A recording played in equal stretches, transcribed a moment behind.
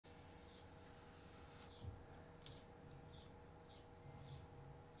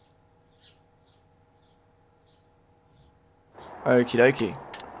Okie dokie.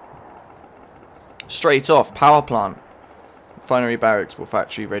 Straight off, power plant. Refinery barracks, war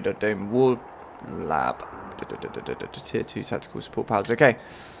factory, radar dome, war lab. Tier 2 tactical support powers. Okay.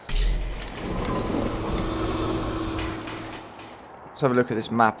 Let's have a look at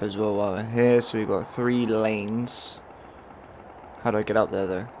this map as well while we're here. So we've got 3 lanes. How do I get up there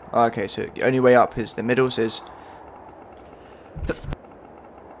though? Oh, okay, so the only way up is the middle. Says.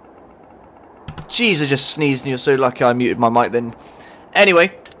 Jeez, I just sneezed and you're so lucky I muted my mic then.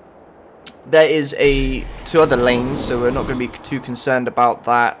 Anyway. There is 2 other lanes, so we're not going to be too concerned about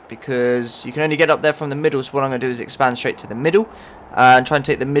that because you can only get up there from the middle. So what I'm going to do is expand straight to the middle and try and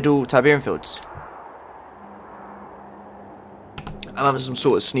take the middle Tiberium fields. I'm having some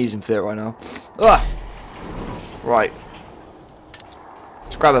sort of sneezing fit right now. Ugh. Right.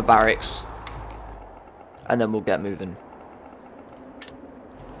 Let's grab a barracks and then we'll get moving.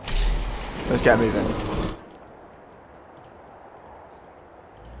 Let's get moving.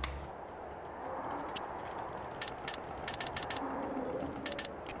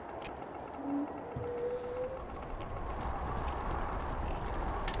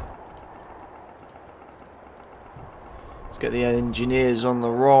 Get the engineers on the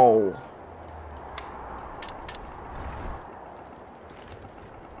roll.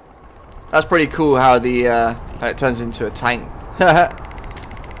 That's pretty cool how the how it turns into a tank. You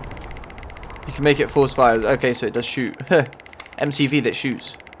can make it force fire. Okay, so it does shoot. MCV that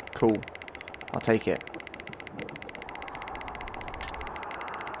shoots. Cool. I'll take it.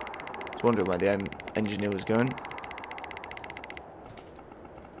 I was wondering where the engineer was going.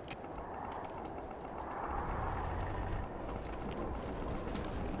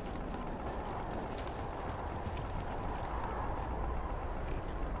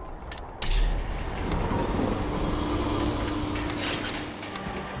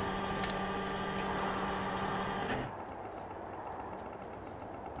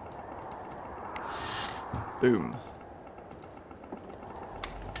 Boom.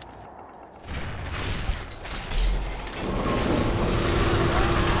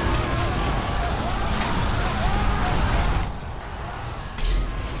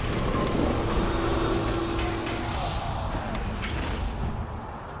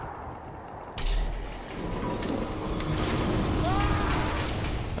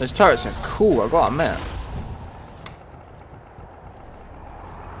 Those turrets are cool, I gotta admit.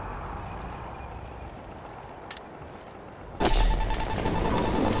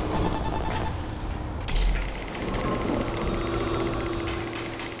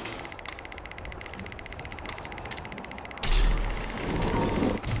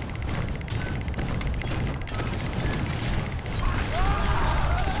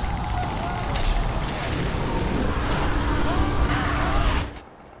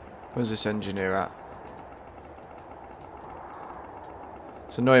 Where's this engineer at?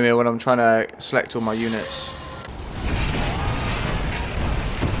 It's annoying me when I'm trying to select all my units.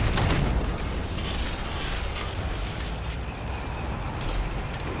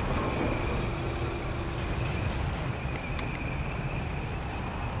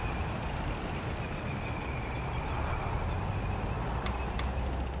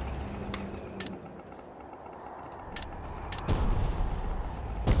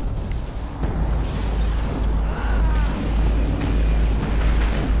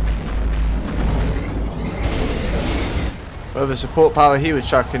 Well, the support power he was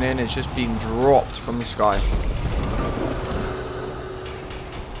chucking in is just being dropped from the sky.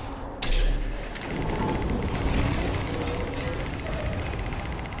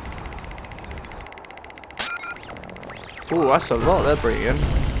 Ooh, that's a lot they're bringing.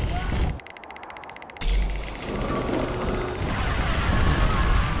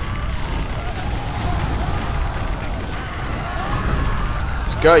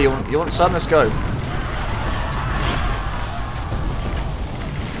 Let's go. You want some? Let's go.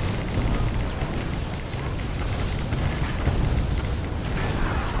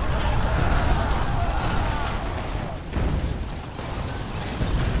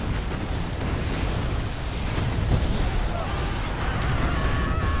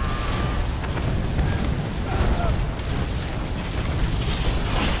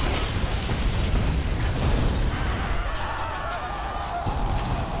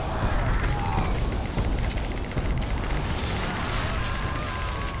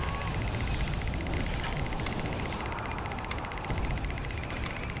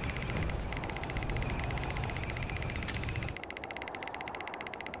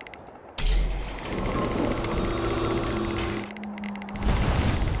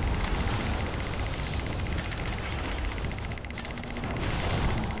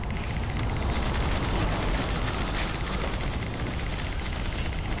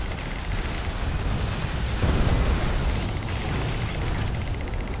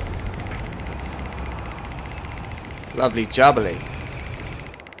 Lovely jubbly.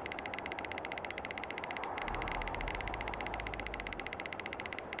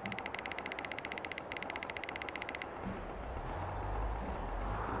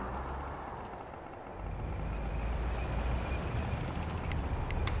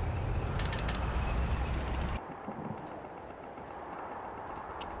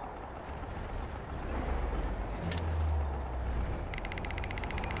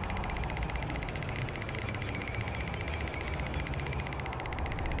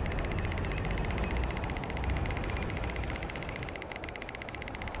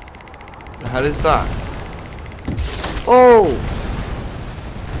 The hell is that? Oh!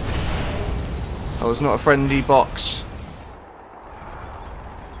 That was not a friendly box.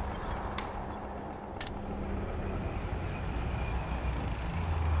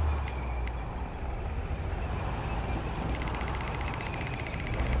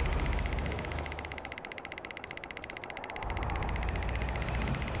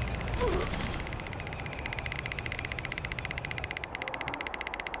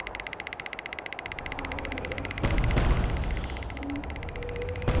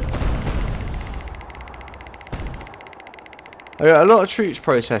 I got a lot of troops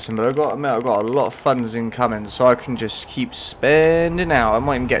processing, but I've got to admit I've got a lot of funds incoming, so I can just keep spending out. I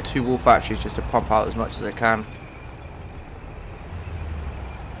might even get 2 wall factories just to pump out as much as I can.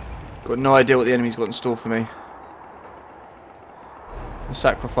 Got no idea what the enemy's got in store for me. I'll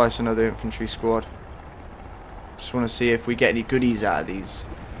sacrifice another infantry squad. Just want to see if we get any goodies out of these.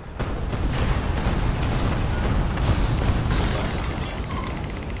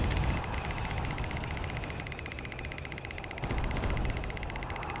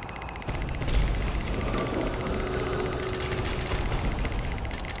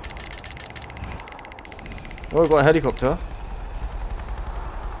 Oh, I've got a helicopter.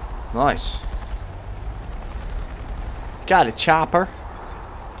 Nice. Got a chopper.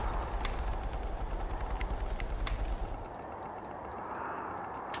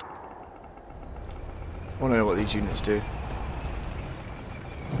 I want to know what these units do.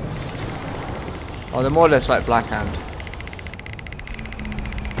 Oh, they're more or less like Black Hand.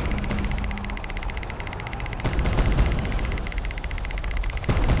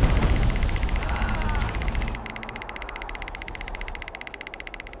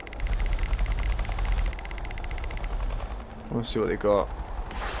 We'll see what they got.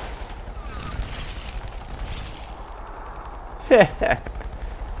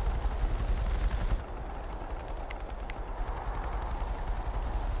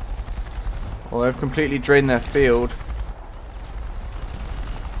 Well, they've completely drained their field.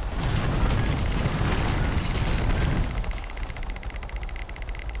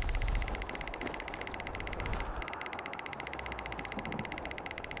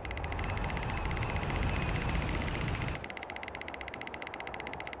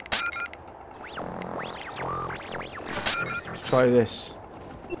 Let's try this.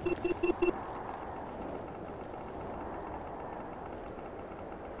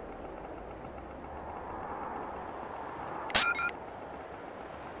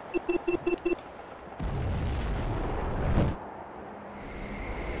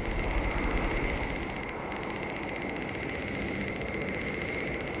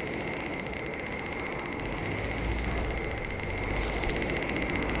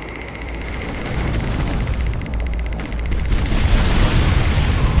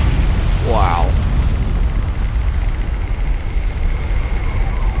 Wow.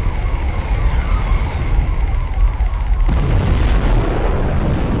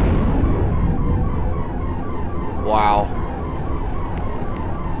 Wow.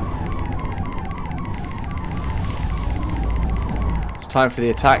 It's time for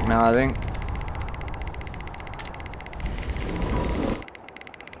the attack now, I think.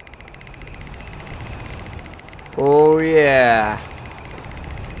 Oh yeah.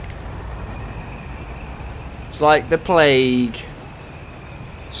 It's like the plague.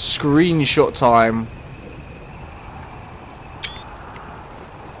 Screenshot time.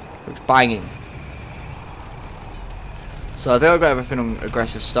 Looks banging. So I think I've got everything on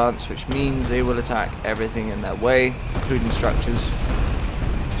aggressive stance, which means they will attack everything in their way, including structures.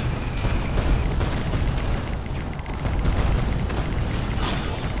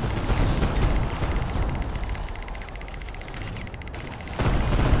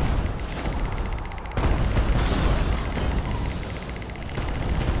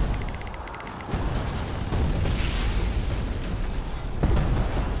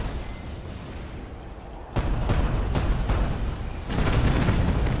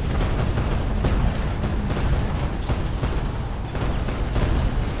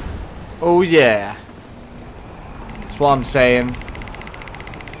 Oh yeah. what I'm saying.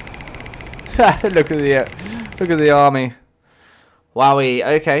 Look at the army. Wowie.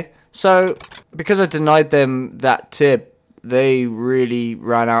 Okay. So because I denied them that tip, they really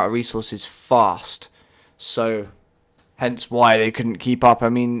ran out of resources fast. So hence why they couldn't keep up. I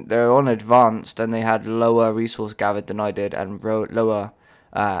mean, they're on advanced and they had lower resource gathered than I did and lower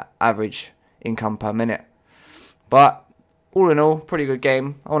average income per minute. But all in all, pretty good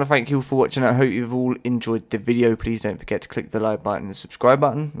game. I want to thank you all for watching. I hope you've all enjoyed the video. Please don't forget to click the like button and the subscribe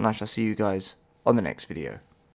button. And I shall see you guys on the next video.